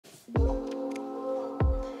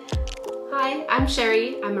Hi, I'm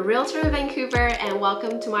Sherry. I'm a realtor in Vancouver and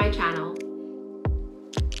welcome to my channel.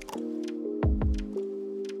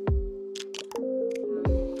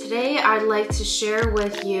 Today I'd like to share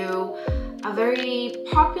with you a very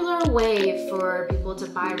popular way for people to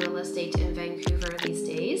buy real estate in Vancouver these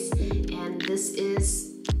days, and this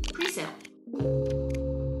is pre-sale.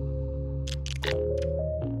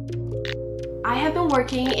 I have been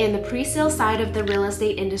working in the pre-sale side of the real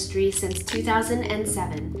estate industry since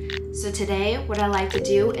 2007. So today, what I like to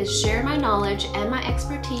do is share my knowledge and my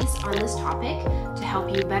expertise on this topic to help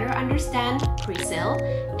you better understand pre-sale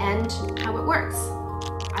and how it works.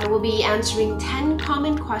 I will be answering 10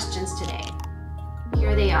 common questions today.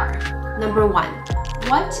 Here they are. Number 1,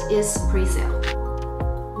 what is pre-sale?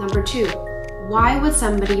 Number 2, why would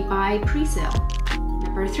somebody buy pre-sale?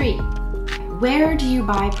 Number 3, where do you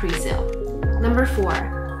buy pre-sale? Number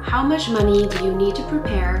 4, how much money do you need to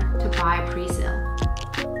prepare to buy pre-sale?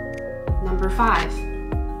 Number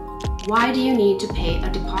 5, why do you need to pay a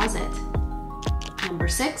deposit? Number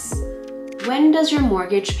 6, when does your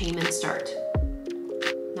mortgage payment start?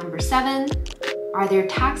 Number 7, are there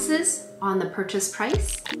taxes on the purchase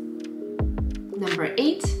price? Number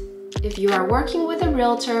 8, if you are working with a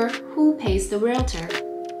realtor, who pays the realtor?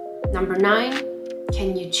 Number 9,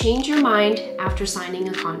 can you change your mind after signing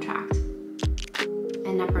a contract?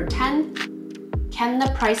 And number 10, can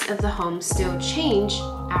the price of the home still change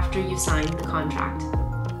after you sign the contract?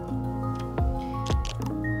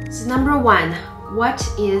 So number 1, what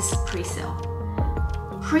is pre-sale?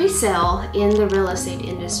 Pre-sale in the real estate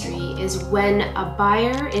industry is when a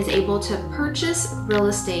buyer is able to purchase real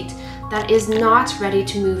estate that is not ready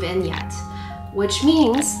to move in yet, which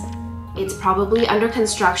means it's probably under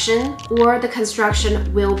construction or the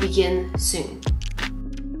construction will begin soon.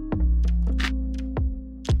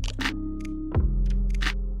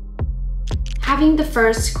 Having the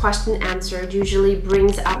first question answered usually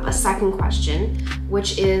brings up a second question,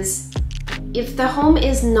 which is, if the home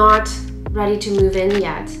is not ready to move in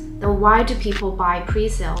yet, then why do people buy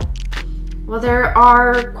pre-sale? Well, there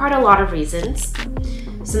are quite a lot of reasons.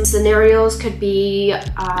 Some scenarios could be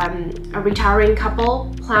a retiring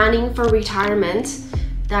couple planning for retirement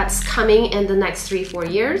that's coming in the next 3-4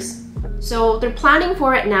 years. So they're planning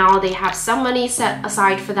for it now, they have some money set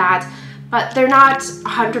aside for that, but they're not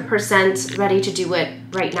 100% ready to do it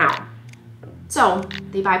right now. So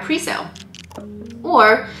they buy pre-sale.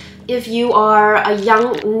 Or if you are a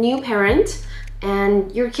young new parent and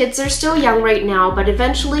your kids are still young right now, but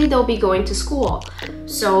eventually they'll be going to school.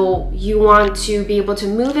 So you want to be able to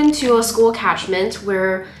move into a school catchment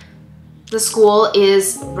where the school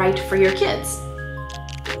is right for your kids.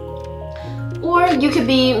 Or you could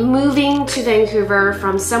be moving to Vancouver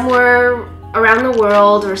from somewhere around the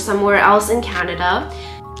world or somewhere else in Canada.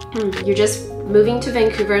 You're just moving to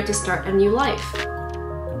Vancouver to start a new life.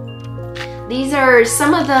 These are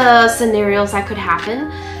some of the scenarios that could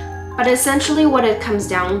happen, but essentially what it comes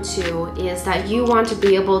down to is that you want to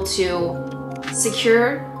be able to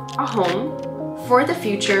secure a home for the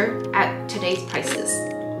future at today's prices.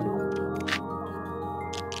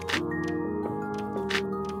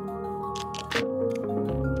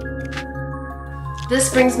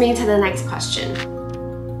 This brings me to the next question.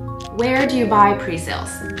 Where do you buy pre-sales?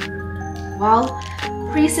 Well,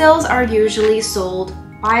 pre-sales are usually sold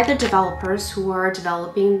by the developers who are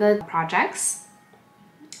developing the projects,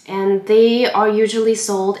 and they are usually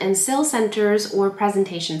sold in sales centers or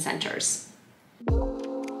presentation centers.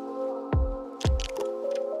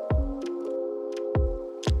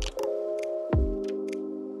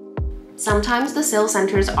 Sometimes the sales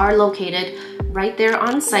centers are located right there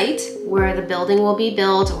on site where the building will be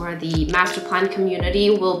built or the master plan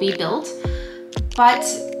community will be built, but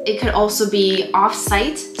it could also be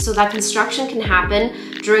off-site so that construction can happen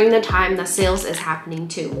during the time that sales is happening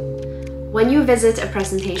too. When you visit a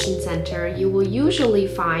presentation center, you will usually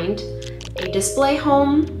find a display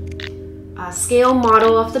home, a scale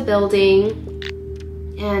model of the building,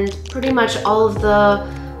 and pretty much all of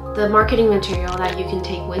the marketing material that you can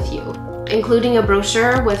take with you, including a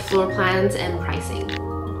brochure with floor plans and pricing.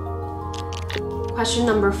 Question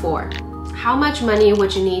number 4. How much money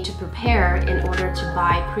would you need to prepare in order to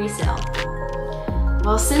buy pre-sale?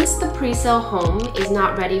 Well, since the pre-sale home is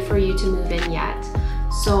not ready for you to move in yet,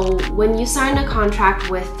 so when you sign a contract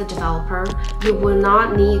with the developer, you will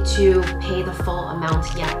not need to pay the full amount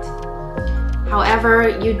yet. However,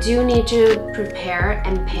 you do need to prepare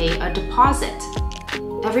and pay a deposit.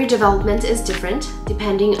 Every development is different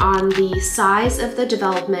depending on the size of the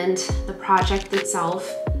development, the project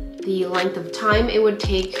itself, the length of time it would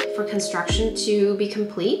take for construction to be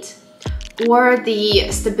complete, or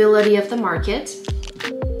the stability of the market,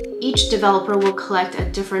 each developer will collect a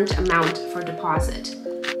different amount for deposit.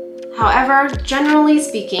 However, generally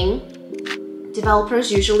speaking,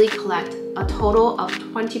 developers usually collect a total of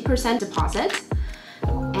 20% deposit,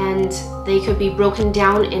 and they could be broken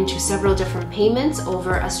down into several different payments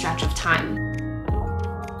over a stretch of time.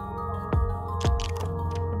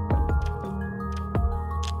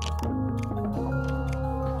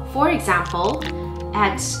 For example,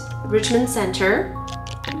 at Richmond Center,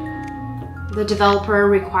 the developer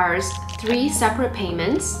requires 3 separate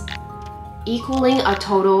payments equaling a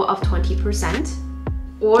total of 20%.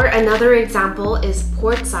 Or another example is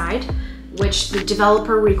Portside, which the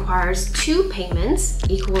developer requires 2 payments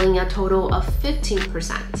equaling a total of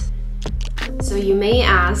 15%. So you may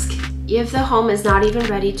ask, if the home is not even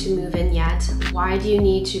ready to move in yet, why do you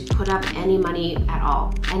need to put up any money at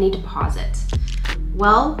all, any deposit?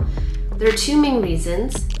 Well, there are 2 main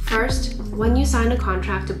reasons. First, when you sign a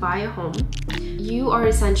contract to buy a home, you are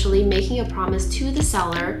essentially making a promise to the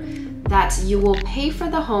seller that you will pay for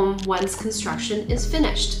the home once construction is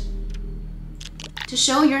finished. To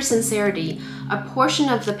show your sincerity, a portion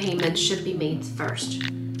of the payment should be made first.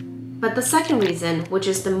 But the second reason, which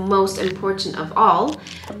is the most important of all,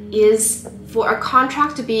 is for a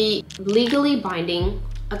contract to be legally binding,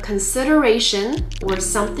 a consideration or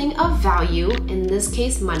something of value, in this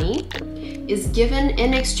case money, is given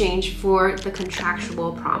in exchange for the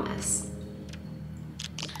contractual promise.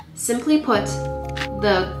 Simply put,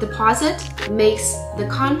 the deposit makes the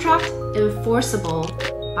contract enforceable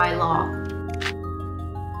by law.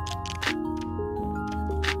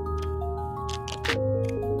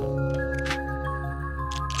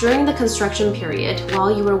 During the construction period,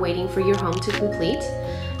 while you were waiting for your home to complete,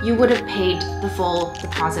 you would have paid the full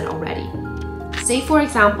deposit already. Say for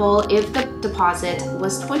example, if the deposit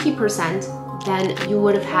was 20%, then you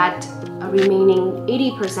would have had a remaining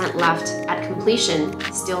 80% left at completion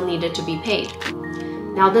still needed to be paid.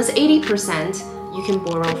 Now this 80% you can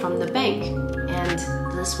borrow from the bank, and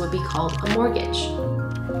this would be called a mortgage.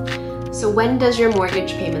 So when does your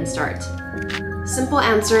mortgage payment start? Simple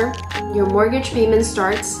answer, your mortgage payment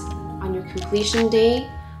starts on your completion day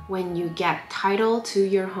when you get title to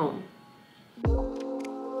your home.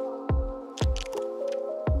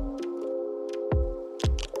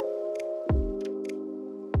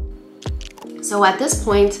 So at this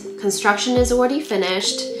point, construction is already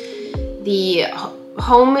finished, the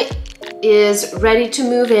home is ready to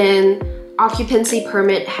move in, occupancy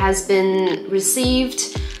permit has been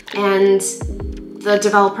received, and the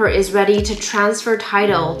developer is ready to transfer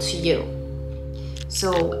title to you.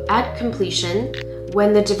 So at completion,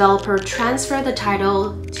 when the developer transfers the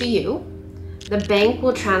title to you, the bank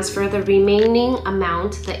will transfer the remaining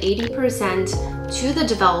amount, the 80%, to the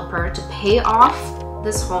developer to pay off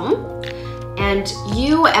this home. And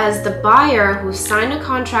you, as the buyer who signed a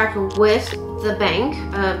contract with the bank,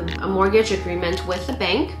 a mortgage agreement with the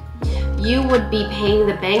bank, you would be paying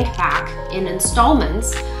the bank back in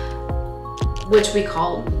installments, which we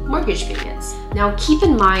call mortgage payments. Now keep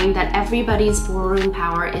in mind that everybody's borrowing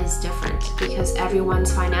power is different because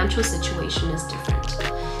everyone's financial situation is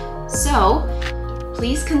different. So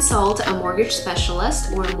please consult a mortgage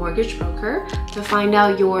specialist or a mortgage broker to find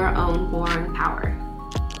out your own borrowing power.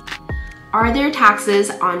 Are there taxes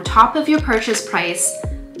on top of your purchase price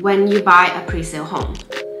when you buy a pre-sale home?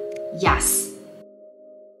 Yes.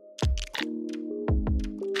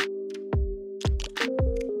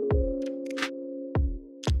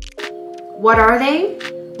 What are they?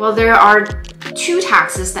 Well, there are 2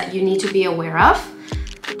 taxes that you need to be aware of.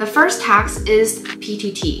 The first tax is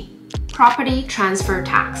PTT, Property Transfer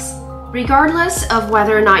Tax. Regardless of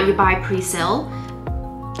whether or not you buy pre-sale,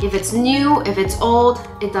 if it's new, if it's old,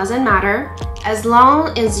 it doesn't matter. As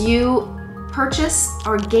long as you purchase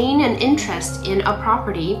or gain an interest in a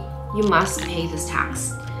property, you must pay this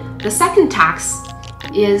tax. The second tax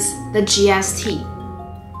is the GST.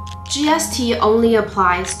 GST only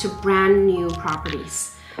applies to brand new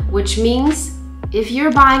properties, which means if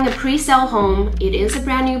you're buying a pre-sale home, it is a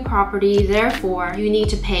brand new property, therefore you need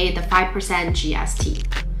to pay the 5% GST.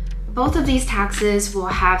 Both of these taxes will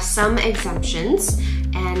have some exemptions,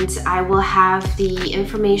 and I will have the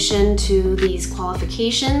information to these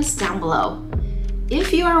qualifications down below.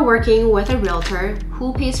 If you are working with a realtor,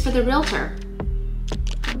 who pays for the realtor?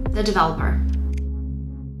 The developer.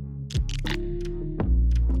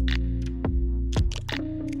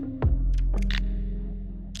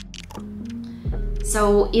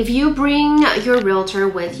 So if you bring your realtor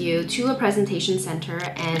with you to a presentation center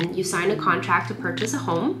and you sign a contract to purchase a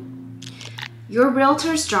home, your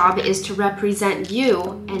realtor's job is to represent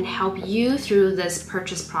you and help you through this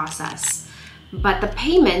purchase process. but the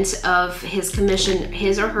payment of his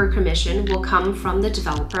or her commission will come from the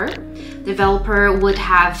developer. Developer would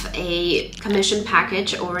have a commission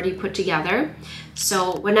package already put together.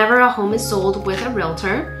 So whenever a home is sold with a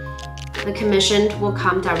realtor, the commission will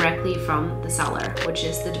come directly from the seller, which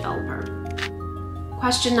is the developer.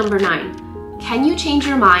 Question number 9. Can you change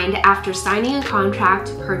your mind after signing a contract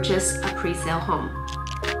to purchase a pre-sale home?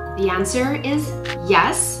 The answer is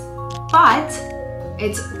yes, but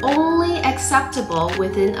it's only acceptable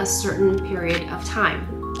within a certain period of time.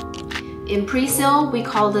 In pre-sale, we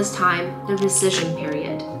call this time the rescission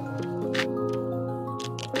period.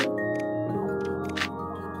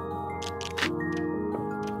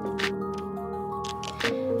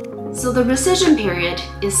 So the rescission period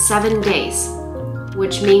is 7 days,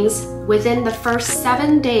 which means within the first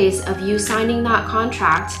 7 days of you signing that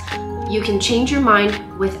contract, you can change your mind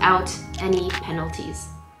without any penalties.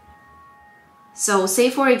 So say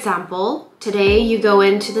for example, today you go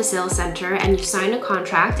into the sales center and you sign a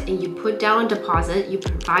contract and you put down a deposit, you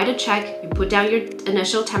provide a check, you put down your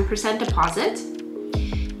initial 10% deposit.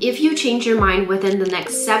 If you change your mind within the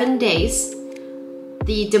next 7 days,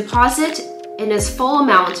 the deposit in its full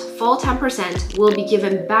amount, full 10%, will be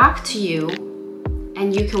given back to you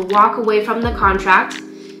and you can walk away from the contract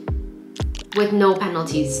with no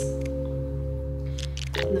penalties.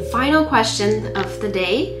 The final question of the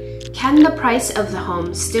day: can the price of the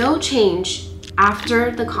home still change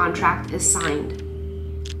after the contract is signed?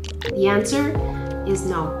 The answer is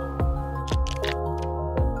no.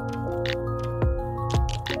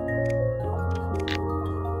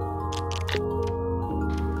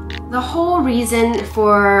 The whole reason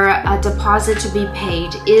for a deposit to be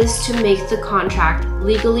paid is to make the contract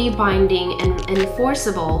legally binding and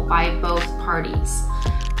enforceable by both parties,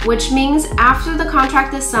 which means after the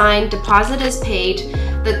contract is signed, deposit is paid,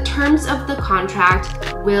 the terms of the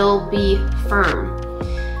contract will be firm.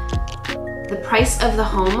 The price of the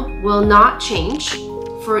home will not change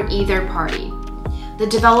for either party. The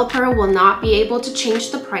developer will not be able to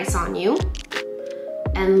change the price on you,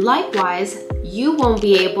 and likewise, you won't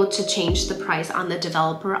be able to change the price on the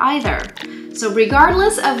developer either. So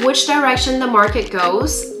regardless of which direction the market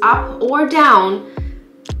goes, up or down,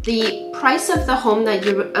 the price of the home that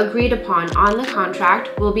you agreed upon on the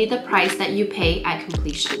contract will be the price that you pay at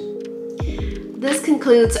completion. This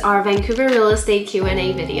concludes our Vancouver real estate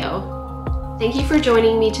Q&A video. Thank you for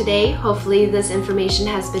joining me today. Hopefully this information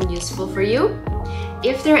has been useful for you.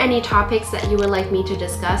 If there are any topics that you would like me to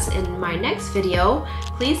discuss in my next video,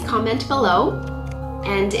 please comment below.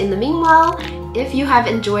 And in the meanwhile, if you have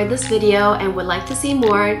enjoyed this video and would like to see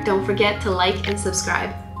more, don't forget to like and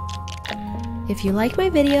subscribe. If you like my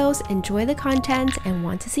videos, enjoy the content, and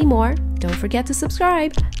want to see more, don't forget to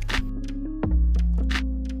subscribe.